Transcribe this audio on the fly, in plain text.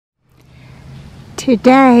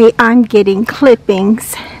Today I'm getting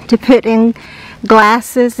clippings to put in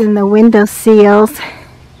glasses in the window sills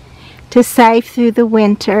to save through the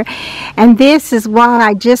winter. And this is one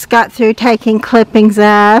I just got through taking clippings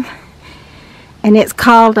of. And it's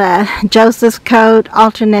called Joseph's Coat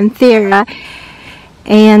Alternanthera.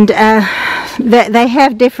 And they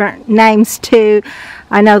have different names too.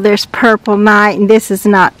 I know there's Purple Night, and this is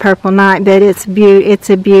not Purple Night, but it's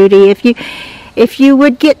a beauty. If you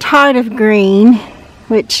would get tired of green,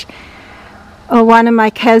 which one of my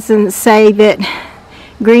cousins say that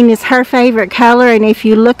green is her favorite color, and if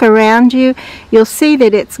you look around you, you'll see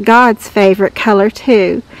that it's God's favorite color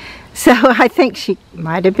too. So I think she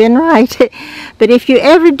might have been right. But if you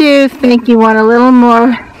ever do think you want a little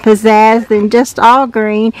more pizzazz than just all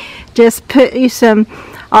green, just put you some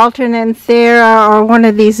Alternanthera or one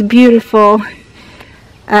of these beautiful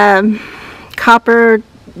copper,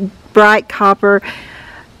 bright copper,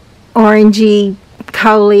 orangey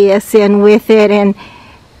coleus in with it, and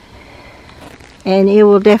it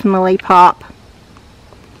will definitely pop.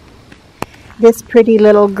 This pretty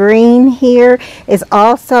little green here is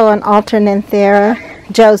also an Alternanthera,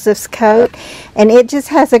 Joseph's Coat, and it just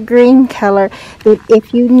has a green color.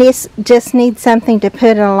 If you just need something to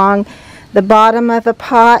put along the bottom of a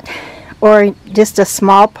pot or just a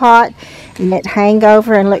small pot and it hang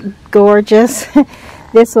over and look gorgeous,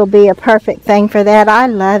 this will be a perfect thing for that. I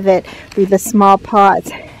love it with the small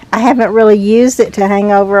pots. I haven't really used it to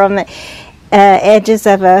hang over on the edges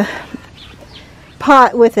of a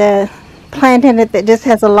pot with a plant in it that just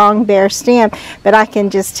has a long bare stem, but I can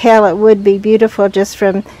just tell it would be beautiful just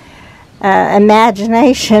from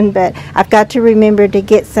imagination. But I've got to remember to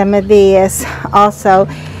get some of this. Also,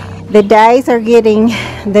 the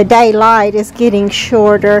daylight is getting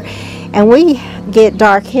shorter, and we get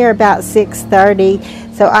dark here about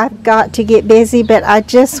 6:30, so I've got to get busy. But I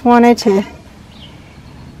just wanted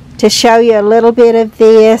to show you a little bit of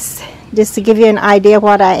this, just to give you an idea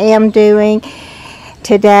what I am doing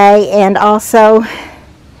today, and also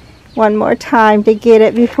one more time to get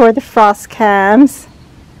it before the frost comes.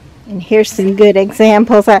 And here's some good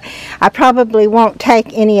examples. I probably won't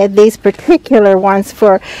take any of these particular ones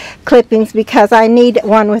for clippings because I need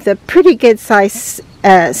one with a pretty good size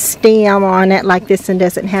stem on it. Like this one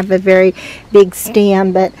doesn't have a very big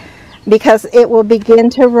stem, but because it will begin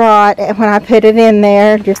to rot when I put it in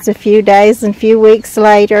there just a few days and a few weeks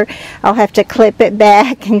later. I'll have to clip it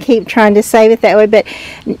back and keep trying to save it that way. But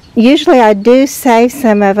usually I do save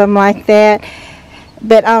some of them like that.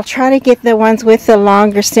 But I'll try to get the ones with the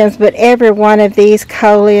longer stems. But every one of these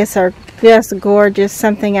coleus are just gorgeous,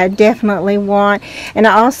 something I definitely want. And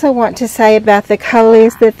I also want to say about the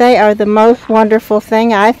coleus that they are the most wonderful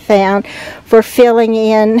thing I've found for filling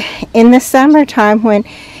in the summertime when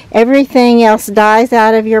everything else dies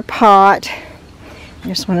out of your pot.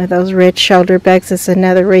 There's one of those red shoulder bugs. That's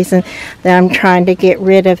another reason that I'm trying to get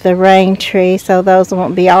rid of the rain tree, so those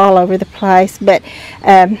won't be all over the place. But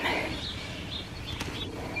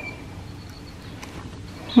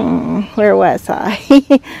where was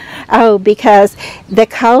I? Oh, because the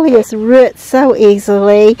coleus roots so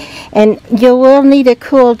easily, and you will need a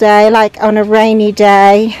cool day, like on a rainy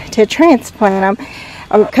day, to transplant them,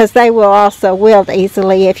 because they will also wilt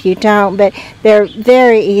easily if you don't. But they're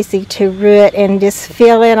very easy to root and just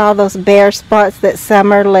fill in all those bare spots that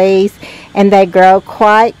summer leaves, and they grow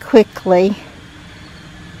quite quickly.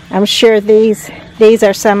 I'm sure these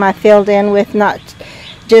are some I filled in with not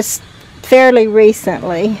just fairly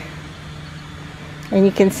recently, and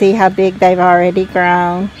you can see how big they've already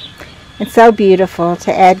grown. It's so beautiful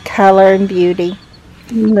to add color and beauty.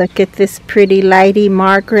 Look at this pretty Lady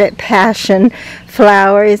Margaret passion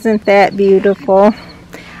flower. Isn't that beautiful?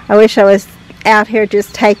 I wish I was out here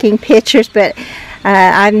just taking pictures, but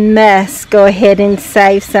I must go ahead and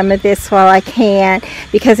save some of this while I can,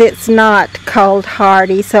 because it's not cold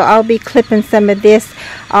hardy. So I'll be clipping some of this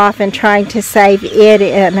off and trying to save it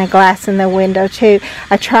in a glass in the window too.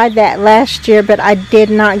 I tried that last year, but I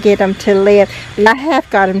did not get them to live. But I have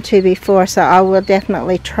got them to before, so I will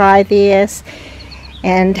definitely try this,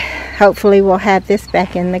 and hopefully we'll have this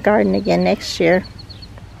back in the garden again next year.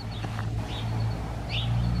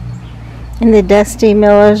 And the Dusty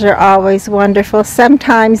Millers are always wonderful.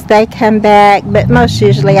 Sometimes they come back, but most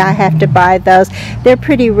usually I have to buy those. They're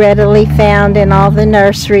pretty readily found in all the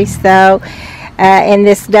nurseries though. And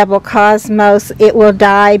this Double Cosmos, it will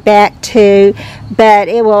die back too, but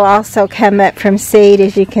it will also come up from seed.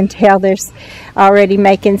 As you can tell, there's already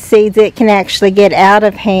making seeds. It can actually get out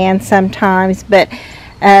of hand sometimes, but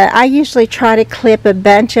I usually try to clip a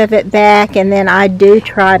bunch of it back, and then I do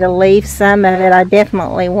try to leave some of it. I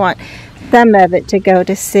definitely want some of it to go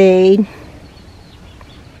to seed.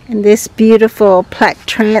 And this beautiful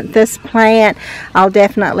Plectranthus plant, I'll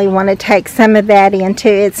definitely want to take some of that into.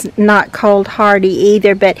 It's not cold hardy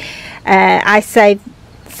either, but I saved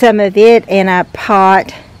some of it in a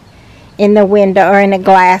pot in the window, or in a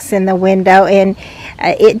glass in the window, and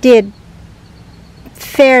it did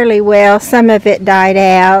fairly well. Some of it died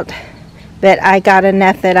out, but I got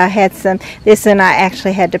enough that I had some. This one I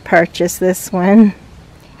actually had to purchase this one.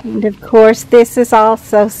 And of course, this is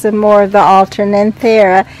also some more of the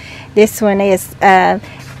Alternanthera. This one is,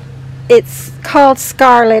 it's called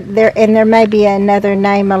Scarlet, and there may be another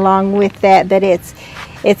name along with that, but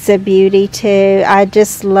it's a beauty too. I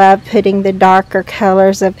just love putting the darker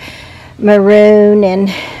colors of maroon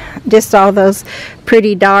and just all those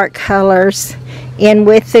pretty dark colors in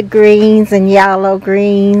with the greens and yellow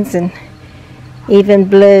greens and even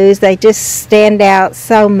blues. They just stand out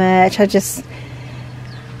so much.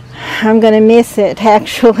 I'm going to miss it,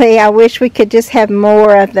 actually. I wish we could just have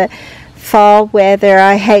more of the fall weather.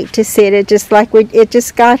 I hate to see it. Just like it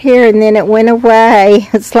just got here and then it went away.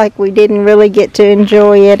 It's like we didn't really get to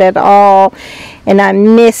enjoy it at all, and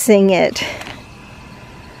I'm missing it.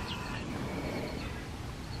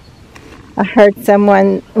 I heard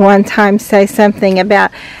someone one time say something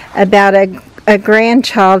about a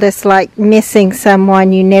grandchild. It's like missing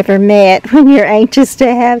someone you never met when you're anxious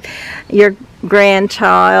to have your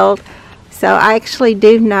grandchild. So I actually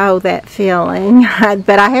do know that feeling.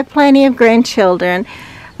 But I have plenty of grandchildren.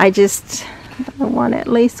 I want at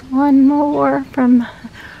least one more from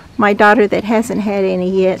my daughter that hasn't had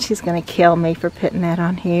any yet. She's going to kill me for putting that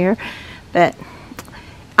on here. But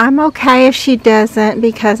I'm okay if she doesn't,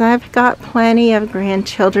 because I've got plenty of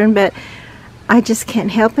grandchildren, but I just can't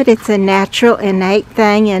help it. It's a natural, innate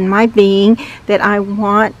thing in my being that I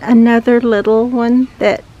want another little one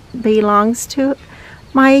that belongs to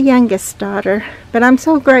my youngest daughter. But I'm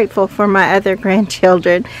so grateful for my other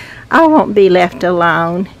grandchildren. I won't be left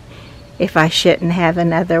alone if I shouldn't have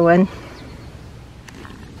another one.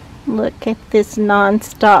 Look at this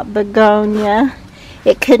non-stop begonia.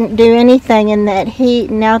 It couldn't do anything in that heat.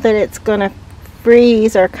 Now that it's going to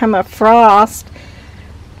freeze or come a frost,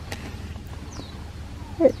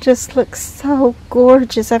 it just looks so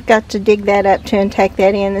gorgeous. I've got to dig that up too and take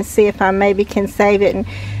that in and see if I maybe can save it and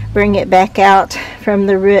bring it back out from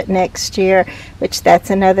the root next year, which that's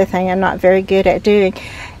another thing I'm not very good at doing.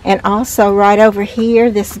 And also right over here,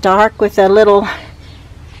 this dark with a little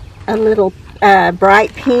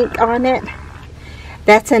bright pink on it,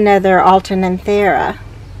 that's another Alternanthera.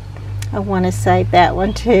 I want to save that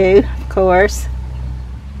one too, of course.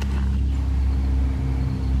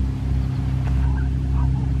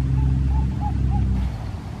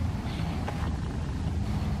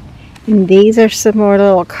 And these are some more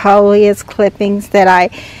little coleus clippings that I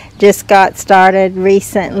just got started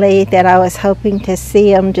recently, that I was hoping to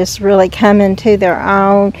see them just really come into their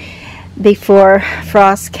own before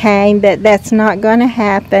frost came, but that's not going to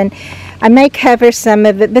happen. I may cover some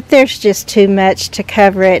of it, but there's just too much to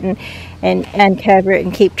cover it and uncover it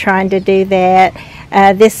and keep trying to do that.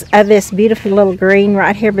 This beautiful little green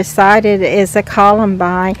right here beside it is a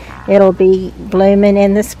columbine. It'll be blooming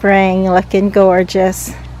in the spring, looking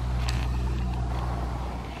gorgeous.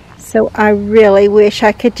 So I really wish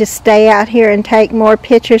I could just stay out here and take more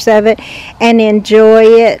pictures of it and enjoy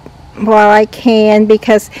it while I can,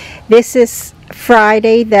 because this is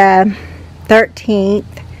Friday the 13th.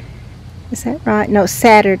 Is that right? No,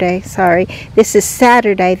 Saturday, sorry. This is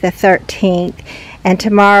Saturday the 13th, and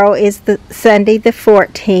tomorrow is the Sunday the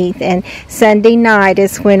 14th, and Sunday night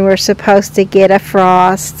is when we're supposed to get a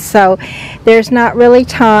frost. So there's not really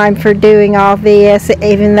time for doing all this,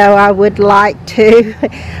 even though I would like to.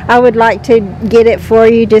 I would like to get it for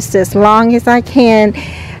you just as long as I can,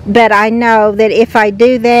 but I know that if I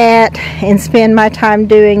do that and spend my time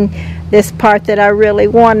doing this part that I really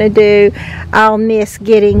want to do, I'll miss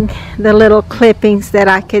getting the little clippings that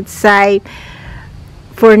I could save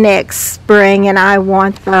for next spring, and I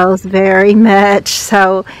want those very much.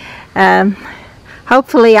 So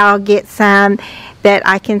hopefully I'll get some that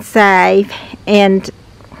I can save. And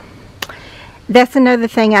that's another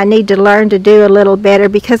thing I need to learn to do a little better,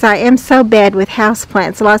 because I am so bad with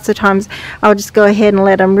houseplants. Lots of times I'll just go ahead and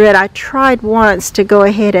let them root. I tried once to go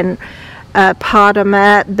ahead and pot them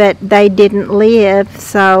up, but they didn't live.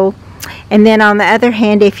 So, and then on the other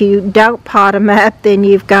hand, if you don't pot them up, then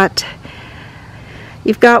you've got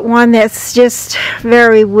one that's just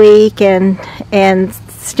very weak and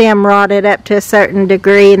stem rotted up to a certain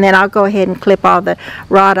degree, and then I'll go ahead and clip all the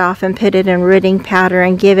rot off and put it in rooting powder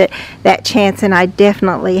and give it that chance. And I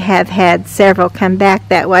definitely have had several come back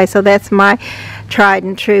that way. So that's my tried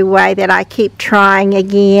and true way that I keep trying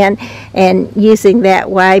again and using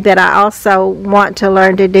that way, but I also want to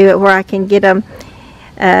learn to do it where I can get them.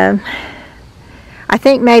 I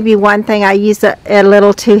think maybe one thing, I use a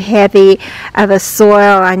little too heavy of a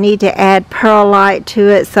soil. I need to add perlite to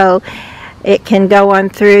it so it can go on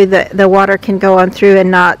through, the water can go on through and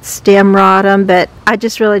not stem rot them, but I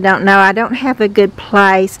just really don't know. I don't have a good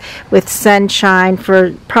place with sunshine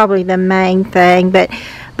for probably the main thing, but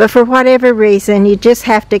for whatever reason, you just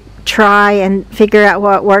have to try and figure out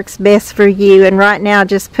what works best for you, and right now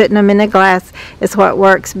just putting them in a glass is what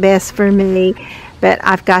works best for me, but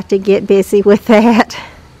I've got to get busy with that.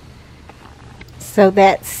 So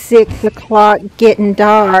that's 6 o'clock, getting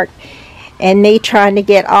dark, and me trying to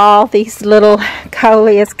get all these little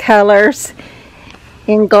coleus colors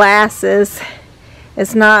in glasses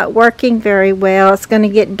is not working very well. It's going to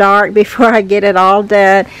get dark before I get it all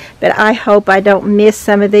done, but I hope I don't miss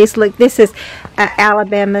some of these. Look, this is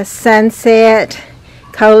Alabama Sunset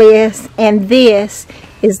Coleus, and this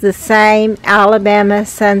is the same Alabama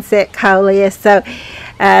Sunset Coleus. So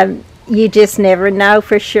you just never know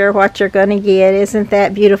for sure what you're going to get. Isn't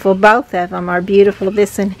that beautiful? Both of them are beautiful.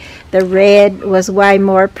 This one, the red was way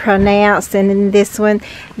more pronounced, and in this one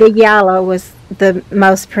the yellow was the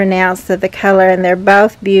most pronounced of the color, and they're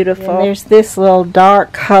both beautiful. And there's this little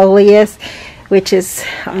dark coleus, which is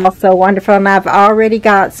also wonderful, and I've already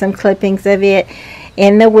got some clippings of it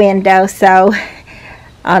in the window, so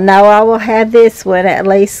I know I will have this one, at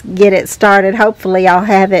least get it started. Hopefully I'll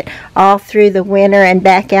have it all through the winter and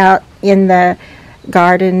back out in the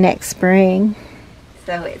garden next spring.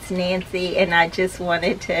 So it's Nancy, and I just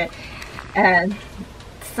wanted to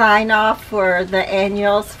sign off for the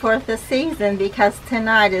annuals for the season, because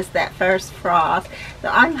tonight is that first frost. So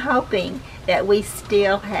I'm hoping that we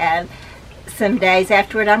still have some days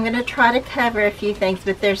afterward. I'm going to try to cover a few things,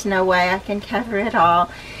 but there's no way I can cover it all,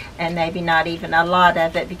 and maybe not even a lot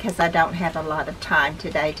of it, because I don't have a lot of time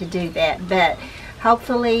today to do that. But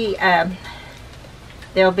hopefully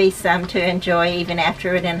there'll be some to enjoy even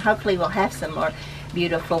afterward, and hopefully we'll have some more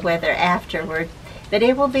beautiful weather afterward. But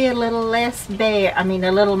it will be a little less bare, I mean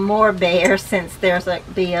a little more bare, since there's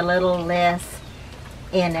be a little less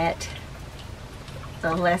in it.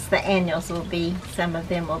 So less the annuals will be, some of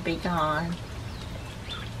them will be gone.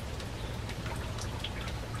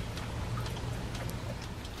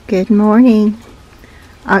 Good morning.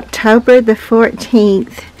 October the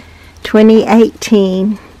 14th,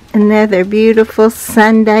 2018. Another beautiful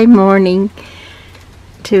Sunday morning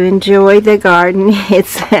to enjoy the garden.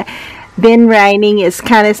 It's been raining. It's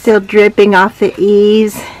kind of still dripping off the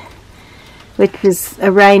eaves, which is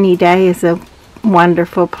a rainy day is a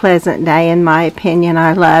wonderful, pleasant day in my opinion.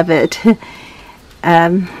 I love it.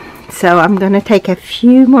 So I'm going to take a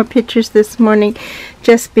few more pictures this morning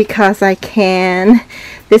just because I can.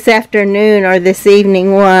 This afternoon or this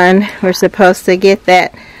evening one, we're supposed to get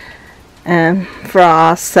that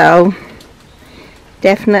frost, so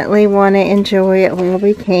definitely want to enjoy it while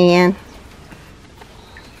we can.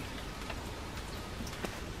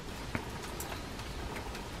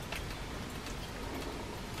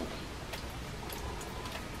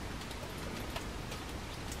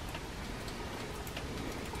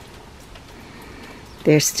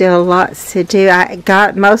 There's still lots to do. I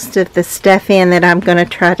got most of the stuff in that I'm going to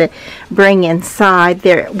try to bring inside.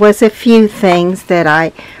 There was a few things that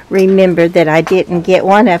I remembered that I didn't get.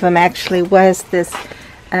 One of them actually was this.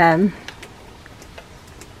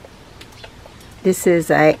 This is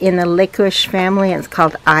in the licorice family, and it's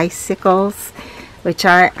called icicles, which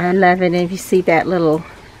I love it. And if you see that little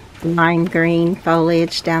lime green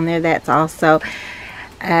foliage down there, that's also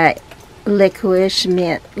licorice,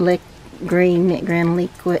 mint green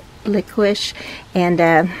licorice, and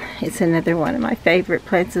it's another one of my favorite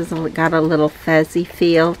plants. It's got a little fuzzy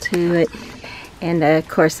feel to it, and of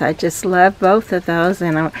course I just love both of those,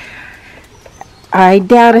 and I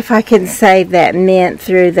doubt if I can save that mint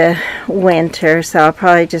through the winter, so I'll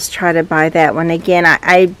probably just try to buy that one again.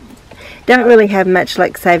 I don't really have much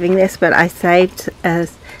luck saving this, but I saved a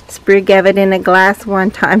sprig of it in a glass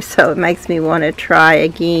one time, so it makes me want to try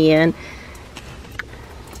again.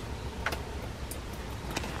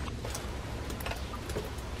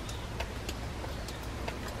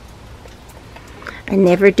 I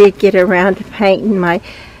never did get around to painting my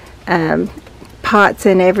pots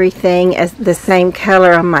and everything as the same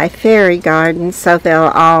color on my fairy garden, so they'll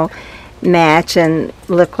all match and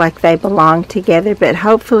look like they belong together, but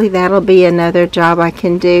hopefully that'll be another job I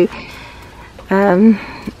can do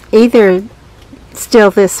either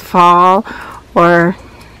still this fall or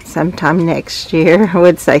sometime next year. I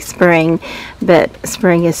would say spring, but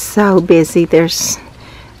spring is so busy. There's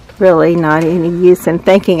really not any use in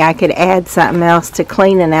thinking I could add something else to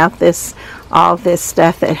cleaning out all this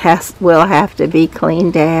stuff that will have to be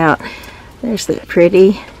cleaned out. There's the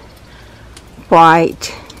pretty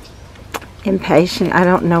white Impatient. I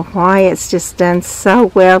don't know why it's just done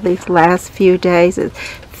so well these last few days. It's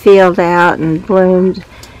filled out and bloomed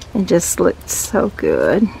and just looked so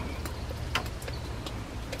good.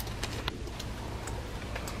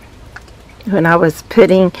 When I was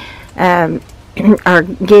putting or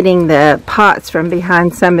getting the pots from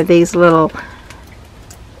behind some of these little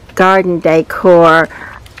garden decor,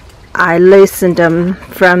 I loosened them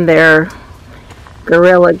from their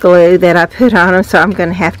Gorilla Glue that I put on them, so I'm going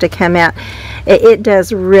to have to come out. It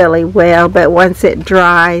does really well, but once it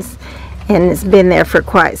dries and it's been there for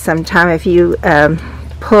quite some time, if you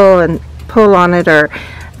pull on it or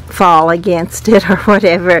fall against it or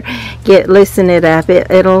whatever, loosen it up,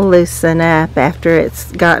 it'll loosen up after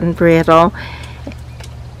it's gotten brittle,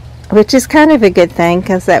 which is kind of a good thing,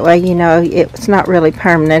 because that way, you know, it's not really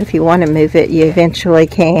permanent. If you want to move it, you eventually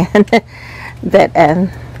can. But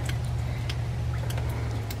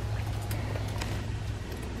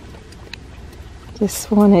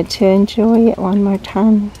just wanted to enjoy it one more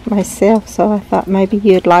time myself, so I thought maybe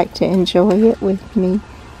you'd like to enjoy it with me.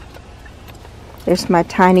 There's my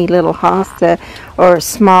tiny little hosta, or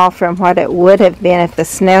small from what it would have been if the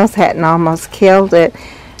snails hadn't almost killed it.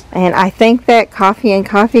 And I think that coffee and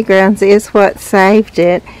coffee grounds is what saved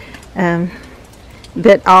it.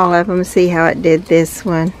 But all of them, see how it did this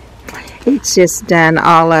one? It's just done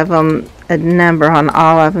all of them, a number on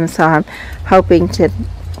all of them, so I'm hoping to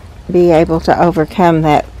be able to overcome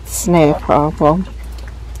that snail problem.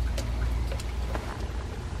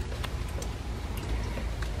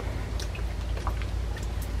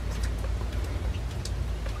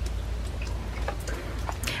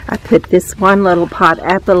 I put this one little pot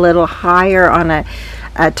up a little higher on a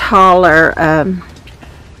taller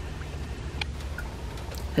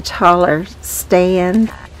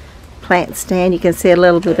stand, plant stand. You can see a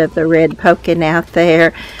little bit of the red poking out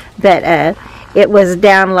there, but it was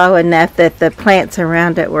down low enough that the plants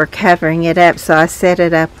around it were covering it up, so I set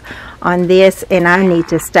it up on this, and I need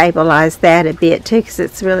to stabilize that a bit too, because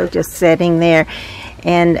it's really just sitting there,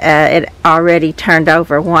 and it already turned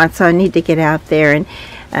over once, so I need to get out there and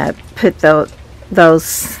put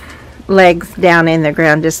those legs down in the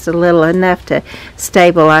ground just a little, enough to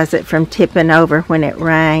stabilize it from tipping over when it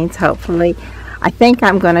rains, hopefully. I think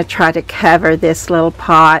I'm going to try to cover this little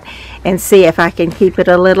pot and see if I can keep it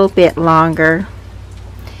a little bit longer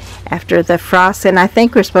after the frost. And I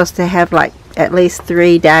think we're supposed to have like at least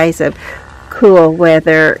 3 days of cool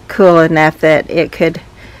weather, cool enough that it could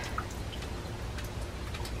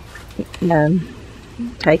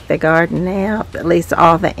take the garden out, at least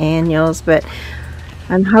all the annuals. But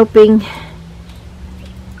I'm hoping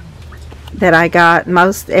that I got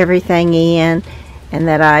most everything in, and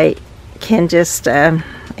that I can just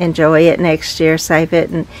enjoy it next year, save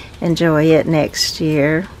it and enjoy it next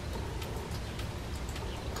year.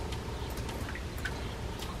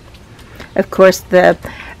 Of course, the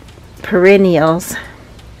perennials,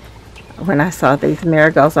 when I saw these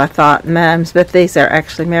marigolds, I thought mums, but these are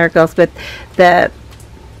actually marigolds. But the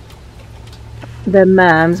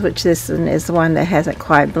mums, which this one is the one that hasn't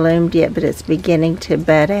quite bloomed yet, but it's beginning to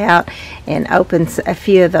bud out and opens. A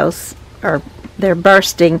few of those are, they're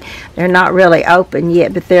bursting. They're not really open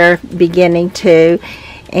yet, but they're beginning to,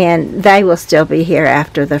 and they will still be here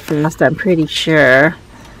after the frost, I'm pretty sure.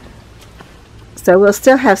 So we'll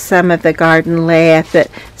still have some of the garden left, but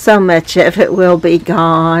so much of it will be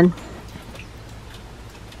gone.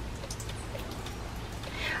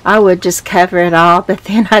 I would just cover it all, but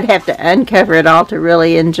then I'd have to uncover it all to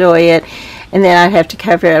really enjoy it, and then I'd have to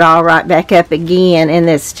cover it all right back up again, and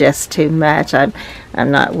it's just too much. I'm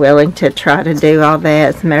not willing to try to do all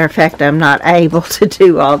that. As a matter of fact, I'm not able to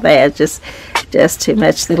do all that. Just too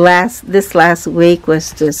much. This last week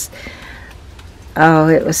was just, oh,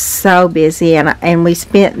 it was so busy, and we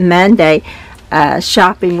spent Monday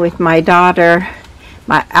shopping with my daughter,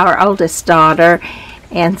 our oldest daughter.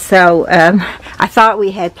 And so I thought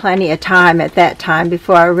we had plenty of time at that time,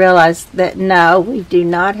 before I realized that no, we do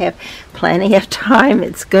not have plenty of time.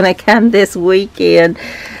 It's going to come this weekend.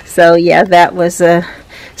 So yeah, that was a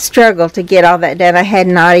struggle to get all that done. I had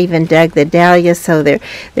not even dug the dahlias, so there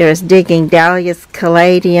was digging dahlias,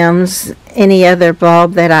 caladiums, any other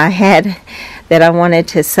bulb that I had that I wanted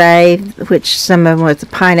to save, which some of them was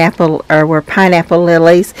pineapple, or were pineapple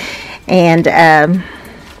lilies, and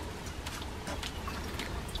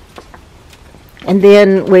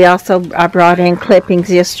then I brought in clippings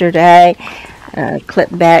yesterday,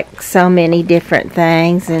 clipped back so many different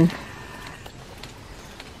things, and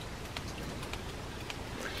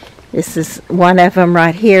This is one of them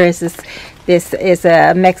right here. This is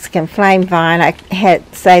a Mexican flame vine. I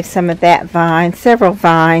had saved some of that vine, several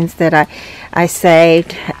vines that I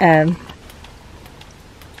saved. If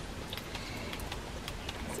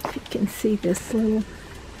you can see this little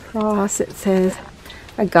cross, it says,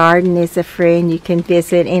 "A garden is a friend you can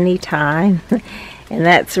visit anytime." And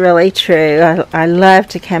that's really true. I love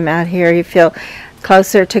to come out here. You feel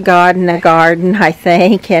closer to God in a garden, I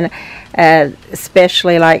think, and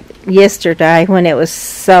especially like yesterday when it was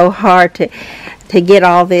so hard to get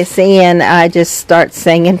all this in. I just start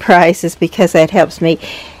singing praises because that helps me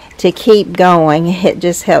to keep going. It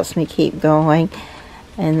just helps me keep going.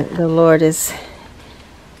 And the Lord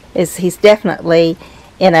He's definitely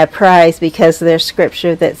in a praise, because there's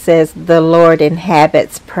scripture that says the Lord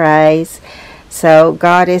inhabits praise. So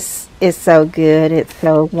God is so good. It's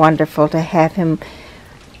so wonderful to have Him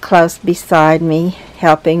close beside me,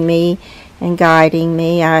 helping me and guiding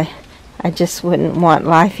me. I just wouldn't want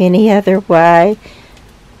life any other way.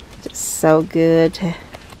 Just so good to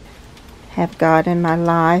have God in my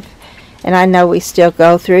life. And I know we still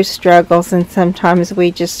go through struggles, and sometimes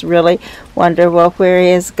we just really wonder, well, where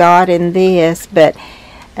is God in this? But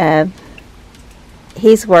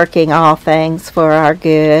He's working all things for our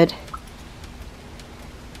good.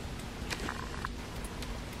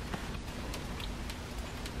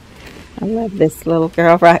 I love this little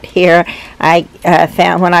girl right here.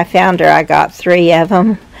 When I found her, I got 3 of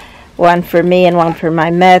them. One for me and one for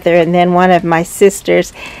my mother, and then one of my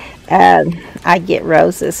sisters, I get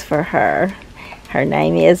roses for her. Her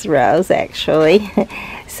name is Rose, actually.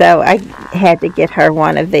 So I had to get her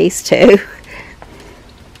one of these too.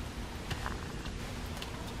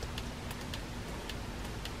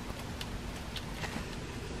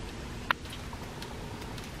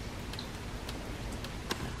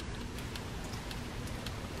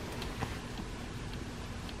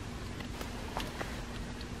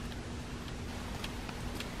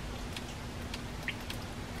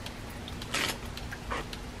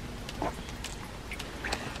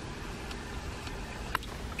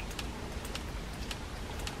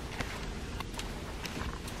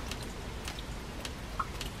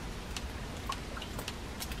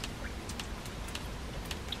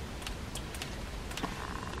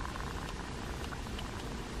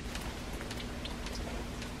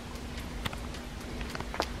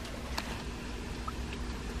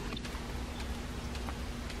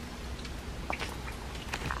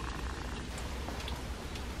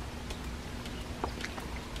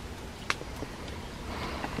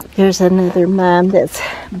 Here's another mum that's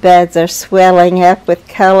buds are swelling up with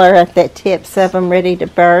color at the tips of them, ready to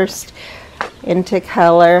burst into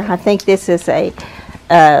color. I think this is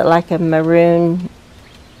like a maroon,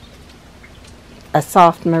 a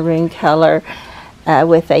soft maroon color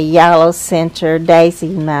with a yellow center, daisy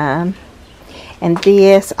mum. And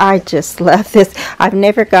this, I just love this. I've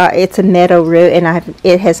never got, it's a meadow root, and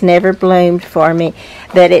it has never bloomed for me.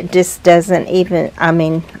 But it just doesn't even, I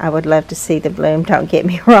mean, I would love to see the bloom, don't get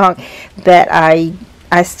me wrong. But I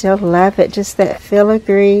still love it. Just that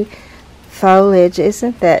filigree foliage,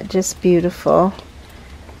 isn't that just beautiful?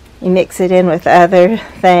 You mix it in with other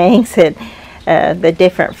things, and the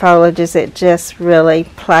different foliages, it just really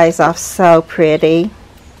plays off so pretty.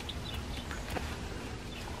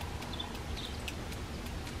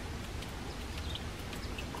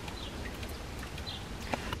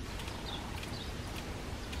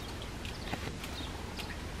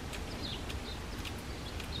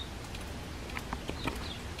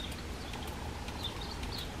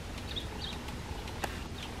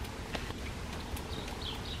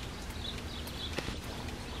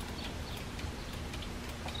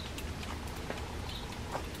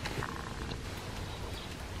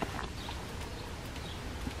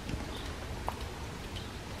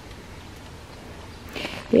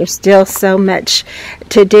 There's still so much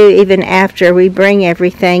to do even after we bring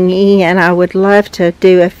everything in. I would love to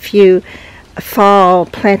do plant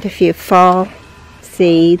a few fall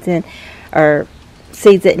seeds, or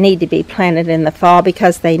seeds that need to be planted in the fall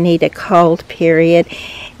because they need a cold period.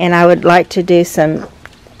 And I would like to do some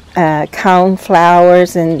cone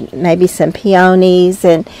flowers and maybe some peonies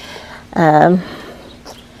and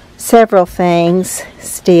several things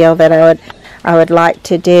still that I would like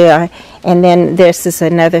to do. And then this is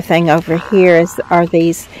another thing over here are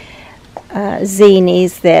these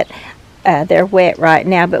zinnias that they're wet right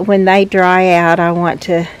now, but when they dry out, I want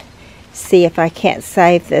to see if I can't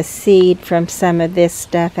save the seed from some of this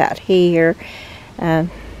stuff out here.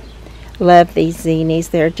 Love these zinnias.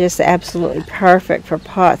 They're just absolutely perfect for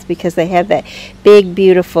pots because they have that big,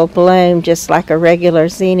 beautiful bloom just like a regular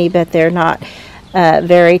zinnia, but they're not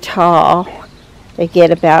very tall. They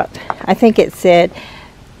get about, I think it said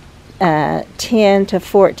 10 to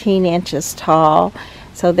 14 inches tall,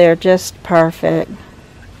 so they're just perfect.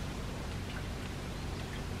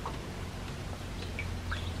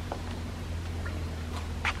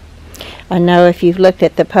 I know if you've looked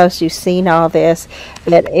at the post, you've seen all this,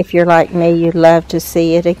 but if you're like me, you'd love to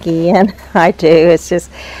see it again. I do. It's just,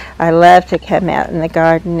 I love to come out in the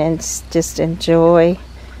garden and just enjoy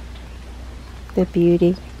the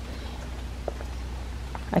beauty.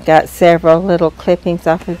 I got several little clippings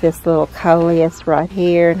off of this little coleus right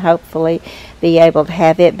here, and hopefully be able to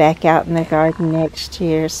have it back out in the garden next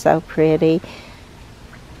year. So pretty.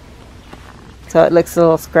 So it looks a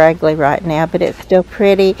little scraggly right now, but it's still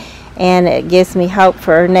pretty, and it gives me hope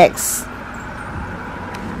for next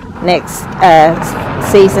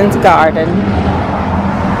season's garden.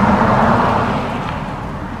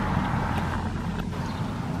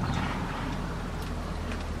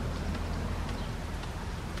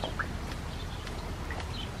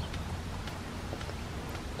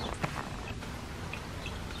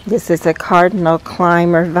 This is a cardinal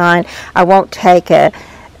climber vine. I won't take a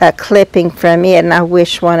clipping from it, and I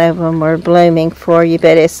wish one of them were blooming for you,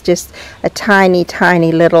 but it's just a tiny,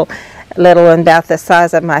 tiny little one about the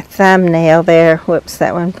size of my thumbnail there. Whoops,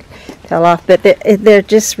 that one fell off. But they're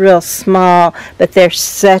just real small, but they're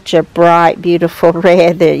such a bright, beautiful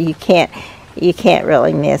red that you can't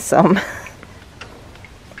really miss them.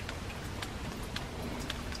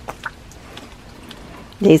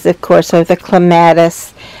 These, of course, are the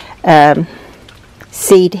clematis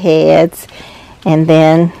seed heads, and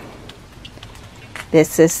then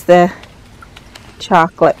this is the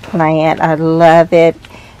chocolate plant. I love it.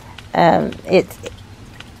 It's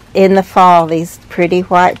in the fall, these pretty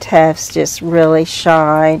white tufts just really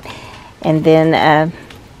shine. And then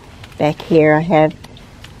back here I have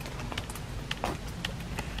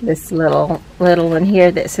this little one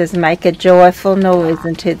here that says, "Make a joyful noise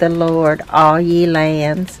unto the Lord, all ye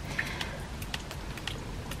lands."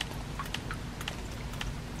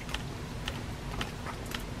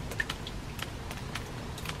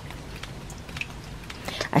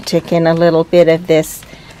 I took in a little bit of this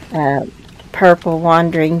purple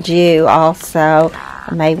wandering Jew also.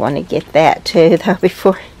 I may want to get that too, though,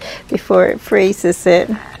 before it freezes it.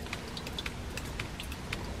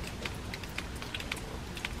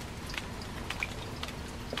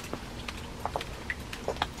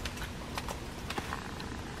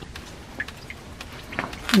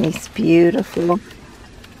 These beautiful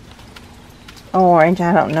orange.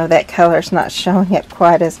 I don't know, that color's not showing up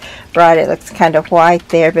quite as bright. It looks kind of white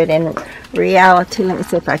there, but in reality, let me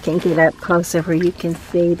see if I can get up closer where you can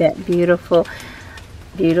see that beautiful,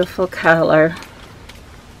 beautiful color.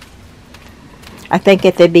 I think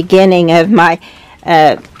at the beginning of my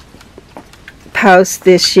post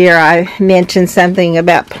this year, I mentioned something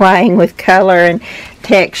about playing with color and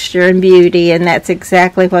texture and beauty, and that's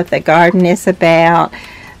exactly what the garden is about.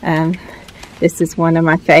 This is one of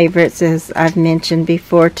my favorites, as I've mentioned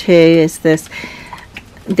before too, is these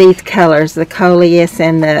colors, the coleus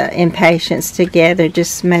and the impatiens together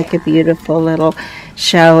just make a beautiful little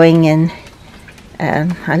showing. And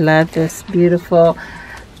I love this beautiful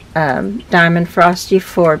diamond frost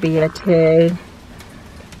euphorbia too.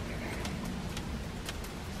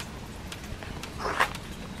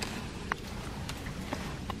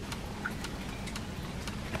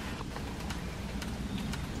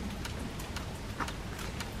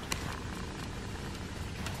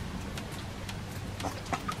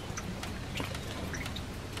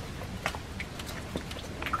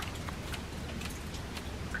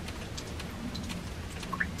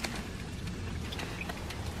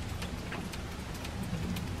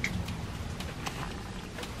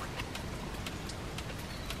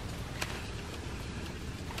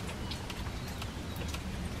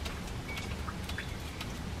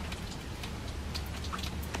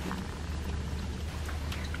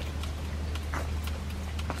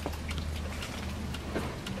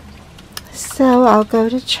 So I'll go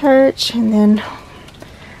to church, and then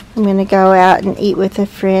I'm going to go out and eat with a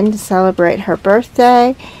friend to celebrate her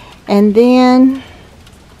birthday. And then,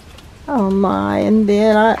 oh my, and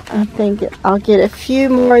then I think I'll get a few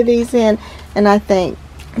more of these in, and I think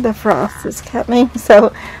the frost is coming.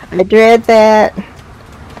 So I dread that,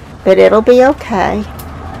 but it'll be okay.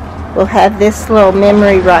 We'll have this little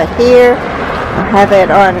memory right here. I'll have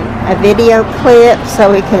it on a video clip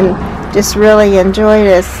so we can just really enjoy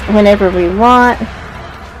this whenever we want.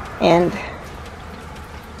 And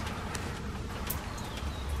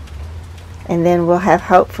then we'll have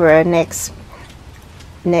hope for a next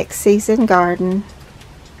season garden.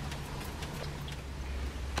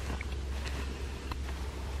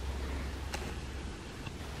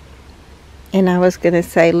 was going to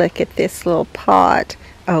say, look at this little pot.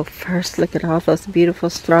 Oh, first look at all those beautiful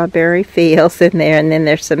strawberry fields in there, and then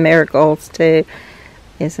there's some marigolds too.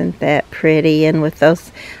 Isn't that pretty? And with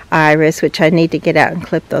those iris, which I need to get out and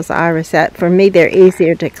clip those iris out. For me, they're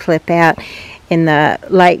easier to clip out in the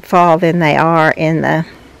late fall than they are in the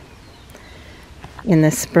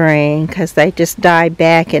spring, because they just die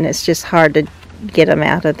back and it's just hard to get them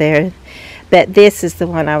out of there. But this is the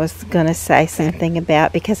one I was going to say something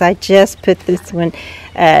about, because I just put this one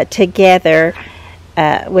together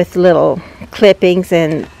with little clippings,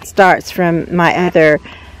 and starts from my other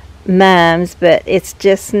mums, but it's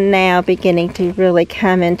just now beginning to really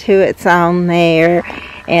come into its own there.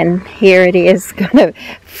 And here it is, going to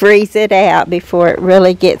freeze it out before it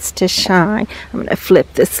really gets to shine. I'm going to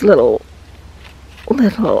flip this little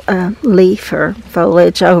leaf or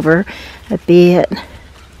foliage over a bit.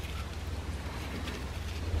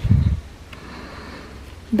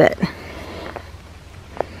 But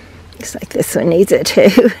looks like this one needs it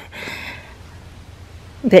too.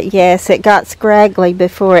 But yes, it got scraggly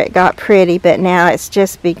before it got pretty, but now it's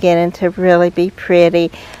just beginning to really be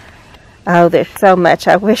pretty. Oh, there's so much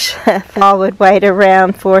I wish fall would wait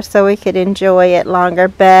around for so we could enjoy it longer.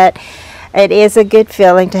 But it is a good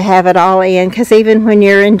feeling to have it all in, because even when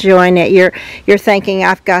you're enjoying it, you're thinking,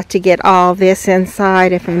 I've got to get all this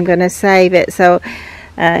inside if I'm going to save it. So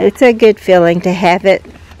it's a good feeling to have it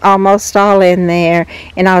almost all in there.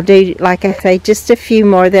 And I'll do, like I say, just a few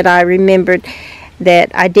more that I remembered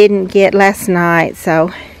that I didn't get last night.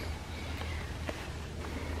 So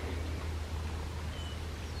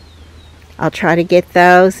I'll try to get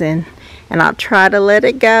those, and I'll try to let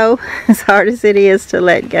it go. As hard as it is to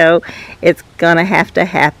let go, it's gonna have to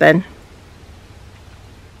happen.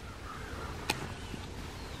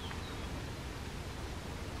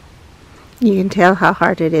 You can tell how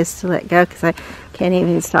hard it is to let go, because I can't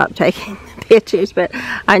even stop taking the pictures, but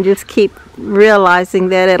I just keep realizing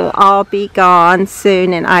that it'll all be gone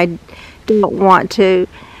soon, and I don't want to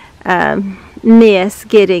miss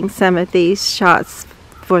getting some of these shots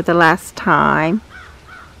for the last time.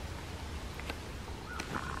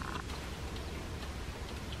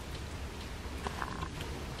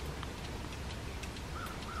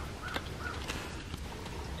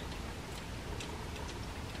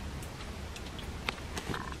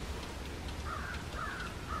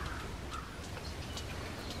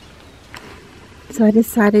 So I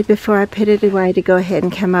decided before I put it away to go ahead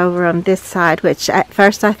and come over on this side, which at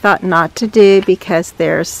first I thought not to do because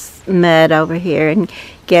there's mud over here. And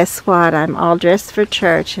guess what? I'm all dressed for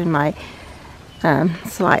church in my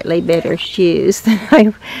slightly better shoes than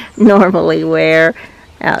I normally wear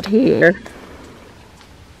out here.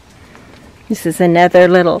 This is another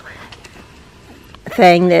little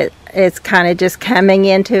thing that it's kind of just coming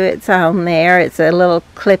into its own there. It's a little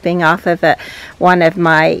clipping off of one of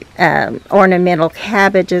my ornamental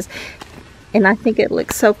cabbages, and I think it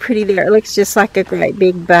looks so pretty there. It looks just like a great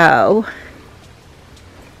big bow.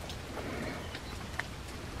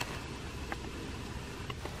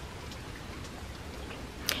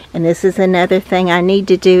 And this is another thing I need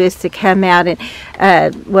to do, is to come out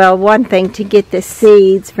and, well, one thing to get the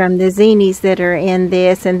seeds from the zinnias that are in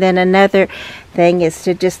this, and then another thing is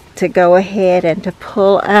to just to go ahead and to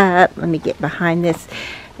pull up. Let me get behind this.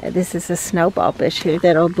 This is a snowball bush here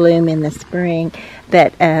that'll bloom in the spring,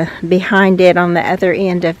 but behind it on the other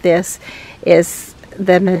end of this is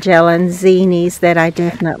the Magellan zinnias that I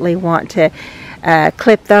definitely want to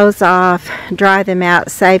clip those off, dry them out,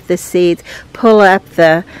 save the seeds, pull up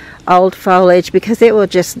the old foliage because it will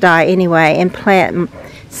just die anyway, and plant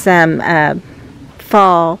some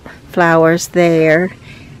fall flowers there.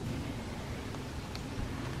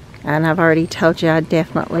 And I've already told you I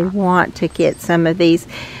definitely want to get some of these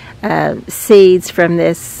seeds from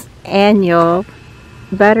this annual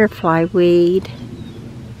butterfly weed.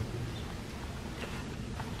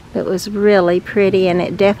 It was really pretty, and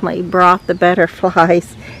it definitely brought the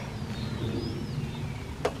butterflies.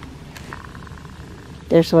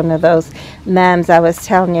 There's one of those mums I was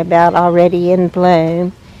telling you about already in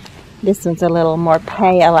bloom. This one's a little more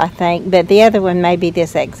pale, I think, but the other one may be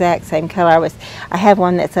this exact same color. I have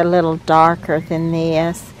one that's a little darker than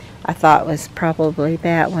this. I thought was probably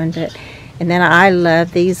that one, but and then I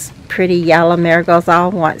love these pretty yellow marigolds.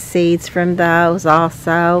 I'll want seeds from those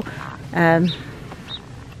also.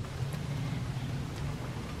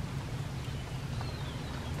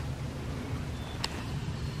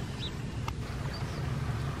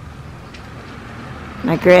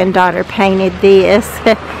 My granddaughter painted this.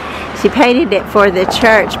 She painted it for the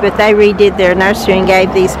church, but they redid their nursery and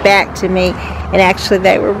gave these back to me. And actually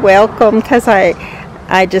they were welcome, because I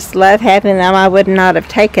I just love having them. I would not have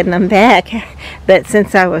taken them back, but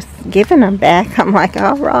since I was giving them back, I'm like,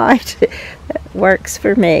 all right, that works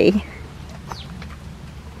for me.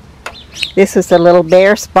 This is a little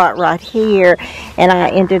bare spot right here, and I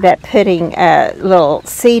ended up putting little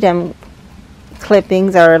sedum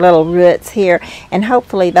clippings or little roots here, and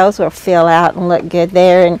hopefully those will fill out and look good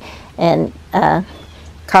there, and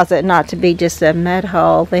cause it not to be just a mud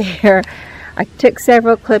hole there. I took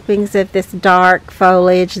several clippings of this dark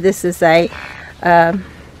foliage. This is a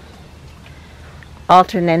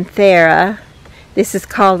Alternanthera. This is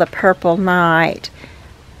called the Purple Night.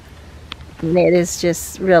 And it is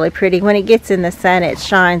just really pretty. When it gets in the sun, it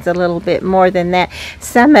shines a little bit more than that.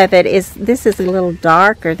 Some of it is, this is a little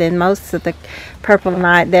darker than most of the Purple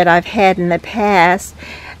Night that I've had in the past.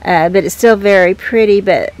 But it's still very pretty.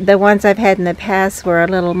 But the ones I've had in the past were a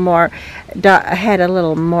little more, had a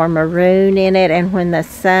little more maroon in it. And when the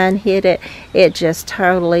sun hit it, it just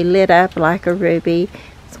totally lit up like a ruby.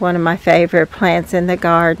 It's one of my favorite plants in the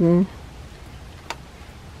garden.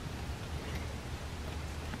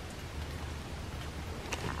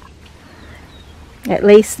 At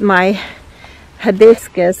least my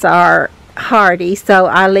hibiscus are hardy, so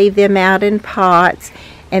I leave them out in pots,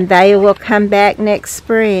 and they will come back next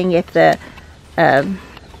spring if the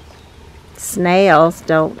snails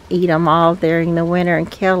don't eat them all during the winter and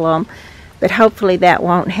kill them. But hopefully that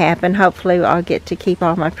won't happen. Hopefully I'll get to keep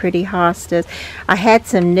all my pretty hostas. I had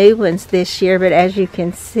some new ones this year, but as you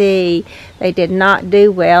can see, they did not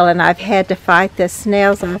do well, and I've had to fight the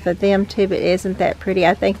snails off of them too. But isn't that pretty?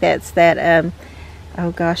 I think that's that oh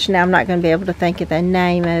gosh, now I'm not going to be able to think of the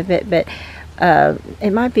name of it, but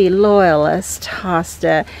it might be Loyalist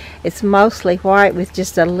hosta. It's mostly white with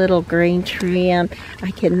just a little green trim.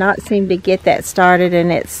 I cannot seem to get that started, and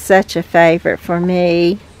it's such a favorite for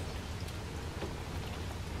me.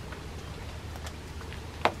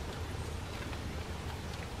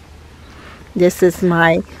 This is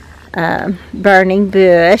my burning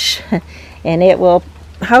bush, and it will,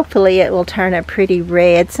 hopefully it will turn a pretty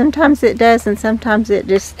red. Sometimes it does, and sometimes it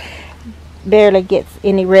just barely gets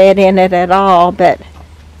any red in it at all, but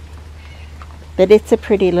it's a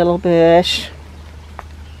pretty little bush.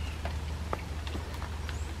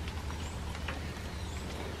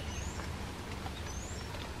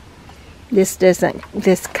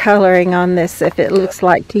 This coloring on this, if it looks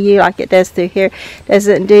like to you like it does through here,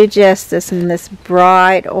 doesn't do justice in this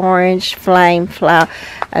bright orange flame flower,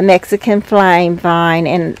 a Mexican flame vine.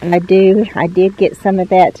 And I did get some of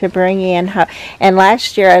that to bring in. And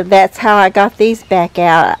last year, that's how I got these back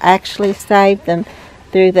out. I actually saved them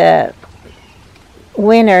through the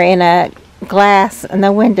winter in a glass in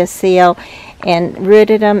the windowsill, and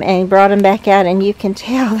rooted them and brought them back out, and you can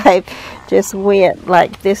tell they've just went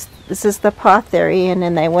like this. This is the pot they're in,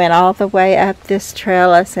 and they went all the way up this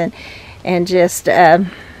trellis, and just trying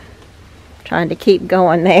to keep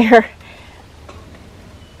going there.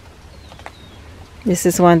 This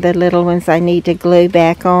is one of the little ones I need to glue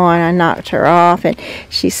back on. I knocked her off, and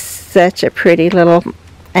she's such a pretty little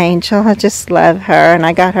angel. I just love her, and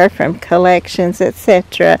I got her from Collections,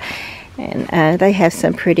 etc. And they have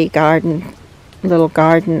some pretty little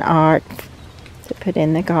garden art to put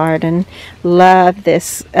in the garden. Love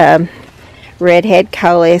this redhead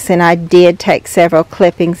coleus, and I did take several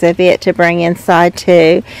clippings of it to bring inside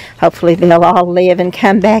too. Hopefully they'll all live and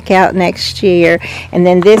come back out next year. And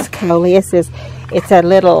then this coleus it's a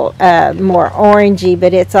little more orangey,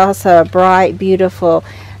 but it's also a bright, beautiful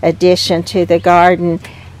addition to the garden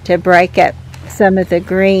to break up some of the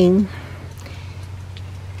green.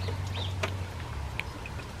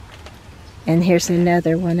 And here's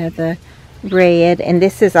another one of the red, and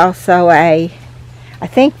this is also I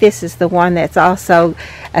think this is the one that's also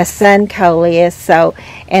a sun coleus. So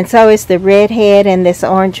is the redhead and this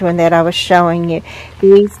orange one that I was showing you.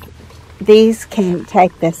 These can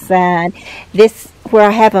take the sun. This, where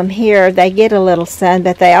I have them here, they get a little sun,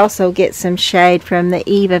 but they also get some shade from the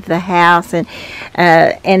eave of the house, and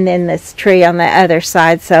then this tree on the other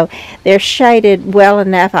side. So they're shaded well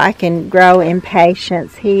enough. I can grow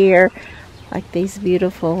impatiens here, like these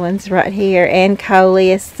beautiful ones right here, and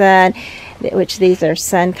coleus sun, which these are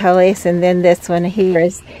sun coleus, and then this one here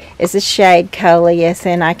is a shade coleus,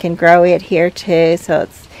 and I can grow it here too. So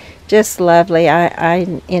it's just lovely.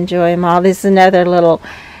 I enjoy them all. This is another little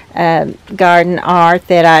garden art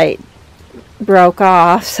that I broke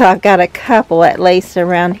off, so I've got a couple at least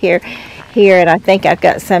around here, and I think I've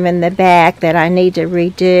got some in the back that I need to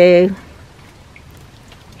redo.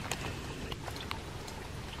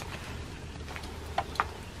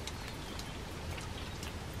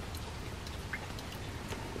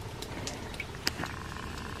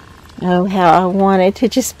 Oh, how I wanted to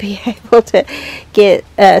just be able to get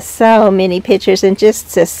so many pictures and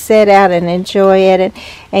just to sit out and enjoy it,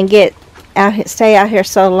 and get out, stay out here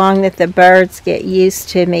so long that the birds get used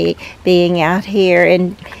to me being out here,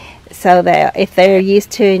 and so that if they're used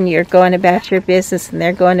to and you're going about your business and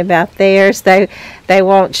they're going about theirs, they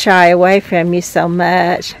won't shy away from you so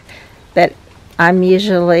much. But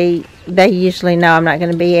they usually know I'm not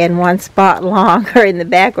going to be in one spot long, or in the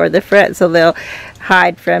back or the front, so they'll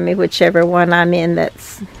hide from me, whichever one I'm in.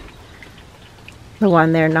 That's the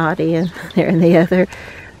one they're not in. They're in the other.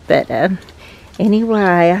 But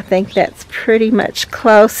anyway, I think that's pretty much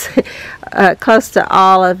close to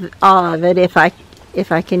all of it.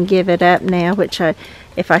 If I can give it up now,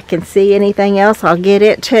 if I can see anything else, I'll get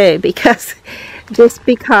it too, because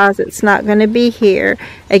because it's not going to be here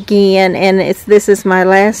again, and this is my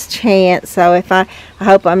last chance. So I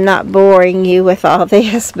hope I'm not boring you with all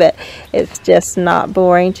this, but it's just not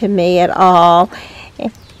boring to me at all,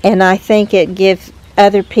 and I think it gives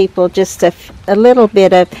other people just a little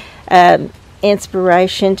bit of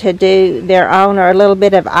inspiration to do their own, or a little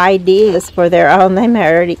bit of ideas for their own. They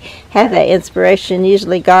may already have that inspiration.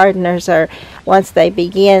 Usually gardeners are, once they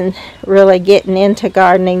begin really getting into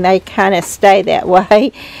gardening, they kind of stay that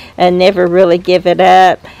way and never really give it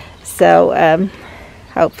up. So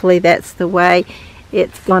hopefully that's the way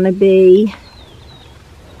it's going to be.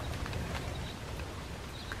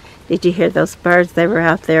 Did you hear those birds? They were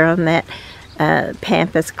out there on that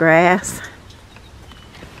pampas grass.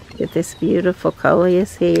 Look at this beautiful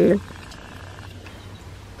coleus here.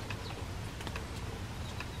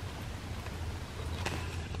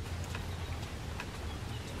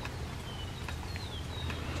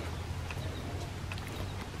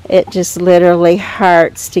 It just literally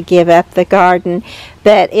hurts to give up the garden,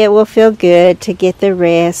 but it will feel good to get the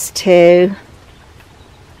rest too.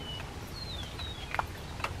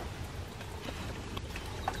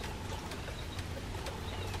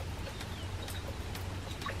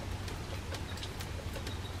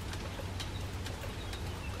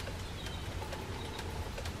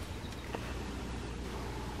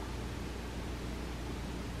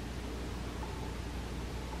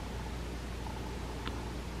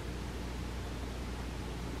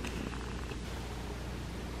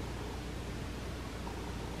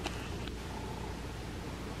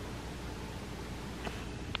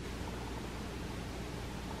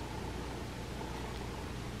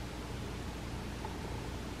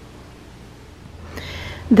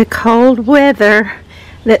 The cold weather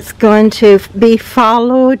that's going to be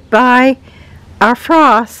followed by our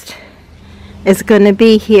frost is going to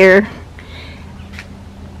be here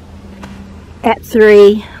at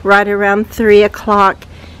right around 3 o'clock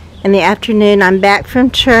in the afternoon. I'm back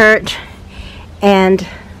from church and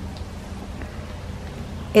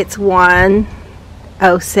it's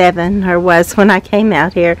 1:07, or was when I came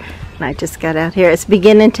out here, and I just got out here. It's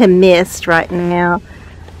beginning to mist right now.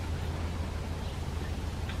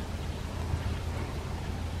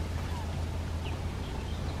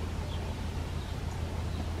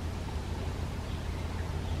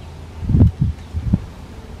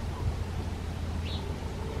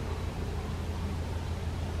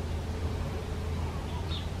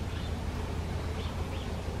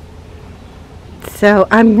 So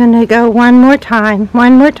I'm going to go one more time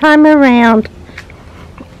around.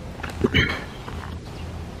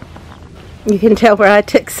 You can tell where I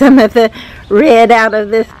took some of the red out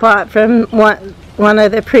of this pot from one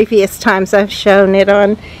of the previous times I've shown it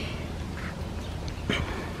on.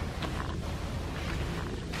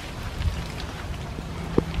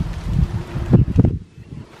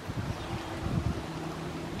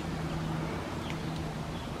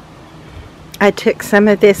 I took some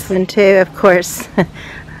of this one too, of course. I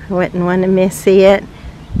wouldn't want to miss it.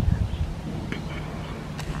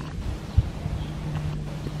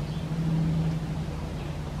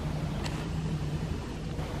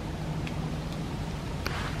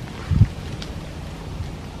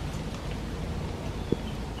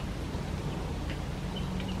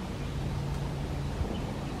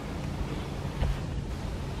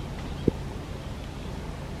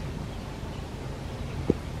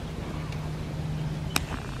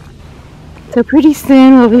 So pretty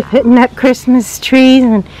soon we'll be putting up Christmas trees,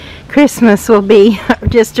 and Christmas will be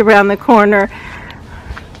just around the corner.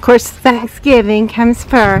 Of course, Thanksgiving comes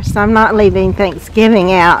first. I'm not leaving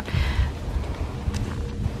Thanksgiving out.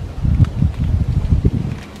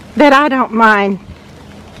 But I don't mind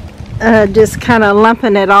just kind of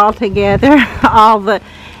lumping it all together. All the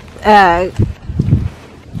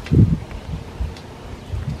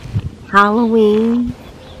Halloween,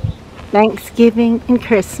 Thanksgiving, and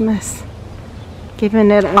Christmas.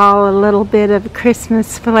 giving it all a little bit of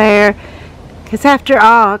Christmas flair, because after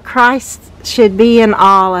all, Christ should be in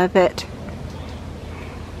all of it.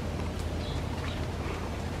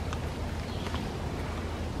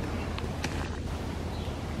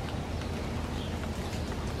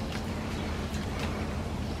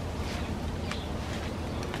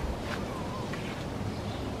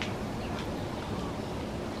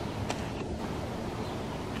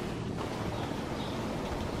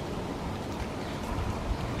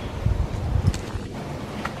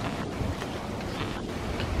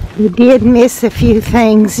 We did miss a few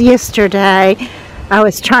things yesterday. I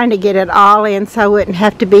was trying to get it all in so I wouldn't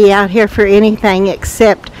have to be out here for anything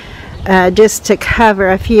except just to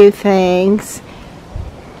cover a few things.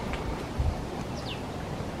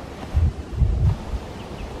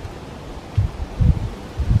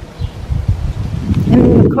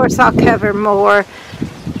 And of course I'll cover more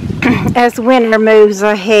as winter moves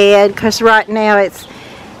ahead, because right now it's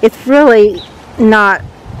really not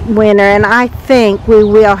winter, and I think we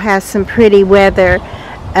will have some pretty weather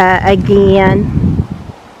again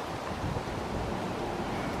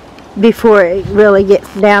before it really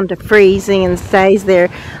gets down to freezing and stays there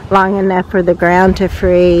long enough for the ground to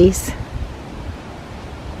freeze.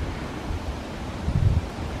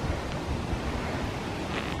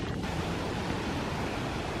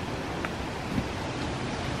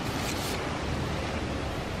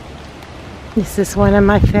 This is one of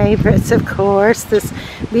my favorites, of course, this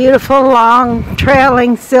beautiful long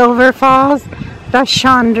trailing Silver Falls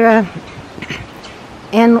Dachshundra,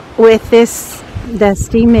 and with this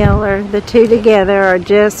Dusty Miller, the two together are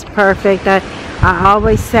just perfect. I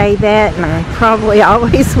always say that, and I probably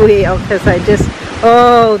always will, because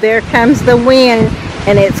oh, there comes the wind,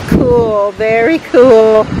 and it's cool, very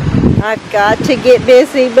cool. I've got to get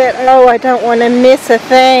busy, but oh, I don't want to miss a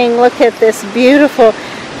thing. Look at this beautiful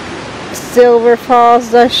Silver Falls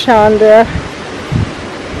Dachshundra.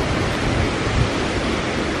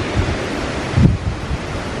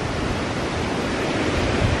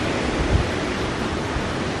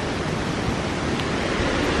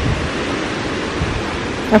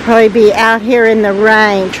 I'll probably be out here in the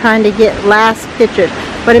rain trying to get last pictures.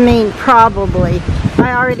 But I mean, probably.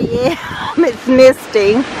 I already am. It's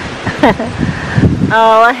misting.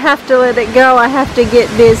 Oh, I have to let it go. I have to get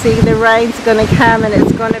busy. The rain's going to come and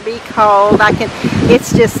it's going to be cold.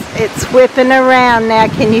 It's whipping around now.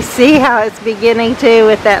 Can you see how it's beginning to,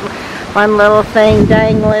 with that one little thing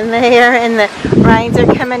dangling there, and the rains are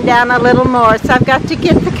coming down a little more. So I've got to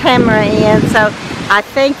get the camera in. So I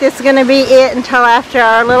think this is going to be it until after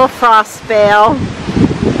our little frost spell.